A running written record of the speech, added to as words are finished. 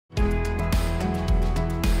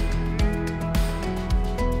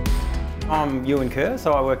I'm Ewan Kerr,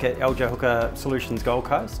 so I work at LJ Hooker Solutions Gold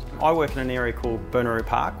Coast. I work in an area called Burnaroo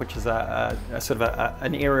Park, which is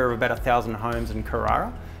an area of about 1,000 homes in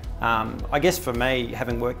Kerr. I guess for me,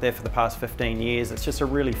 having worked there for the past 15 years, it's just a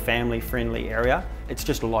really family-friendly area. It's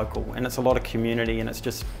just local and it's a lot of community, and it's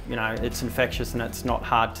just, you know, it's infectious and it's not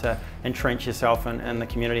hard to entrench yourself in the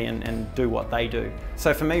community and do what they do.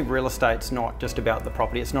 So for me, real estate's not just about the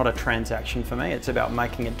property. It's not a transaction for me. It's about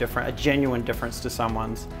making a genuine difference to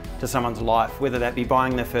someone's life, whether that be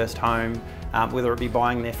buying their first home, whether it be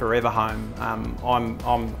buying their forever home.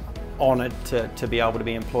 I'm honoured to be able to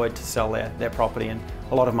be employed to sell their property, and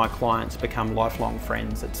a lot of my clients become lifelong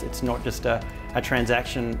friends. It's not just a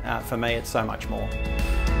transaction for me, it's so much more.